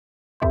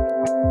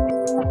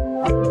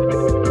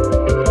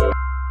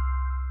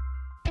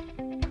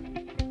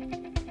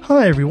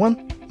Hi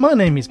everyone, my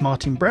name is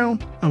Martin Brown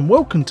and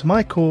welcome to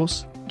my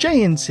course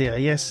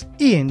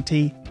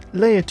JNCIS-ENT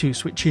Layer 2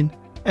 Switching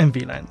and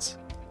VLANs.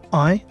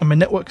 I am a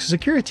network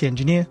security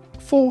engineer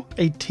for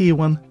a Tier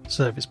 1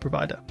 service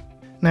provider.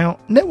 Now,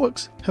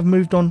 networks have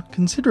moved on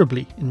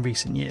considerably in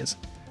recent years.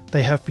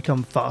 They have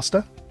become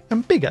faster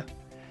and bigger.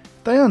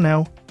 They are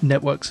now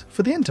networks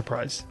for the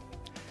enterprise.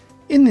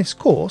 In this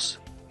course,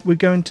 we're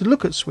going to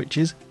look at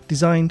switches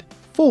designed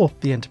for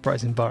the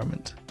enterprise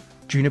environment,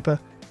 Juniper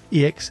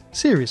EX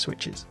series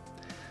switches,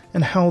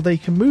 and how they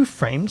can move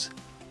frames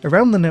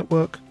around the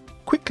network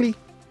quickly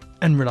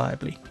and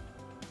reliably.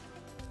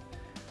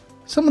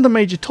 Some of the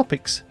major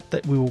topics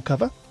that we will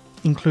cover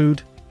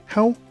include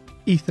how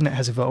Ethernet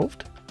has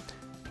evolved,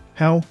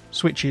 how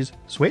switches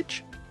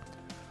switch,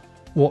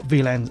 what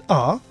VLANs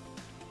are,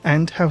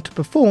 and how to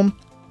perform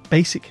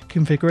basic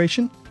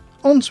configuration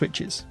on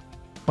switches.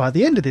 By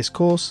the end of this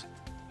course,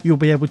 you'll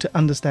be able to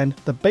understand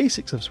the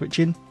basics of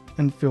switching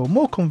and feel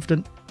more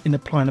confident in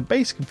applying a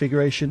base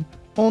configuration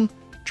on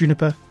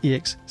Juniper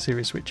EX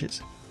series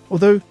switches.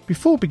 Although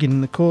before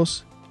beginning the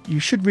course, you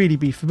should really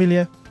be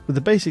familiar with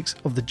the basics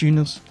of the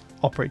Junos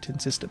operating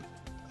system.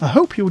 I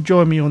hope you'll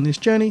join me on this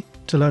journey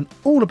to learn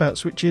all about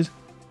switches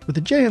with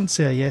the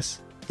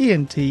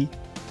JNCIS-ENT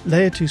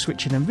Layer 2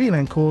 Switching and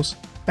VLAN course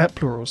at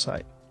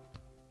Pluralsight.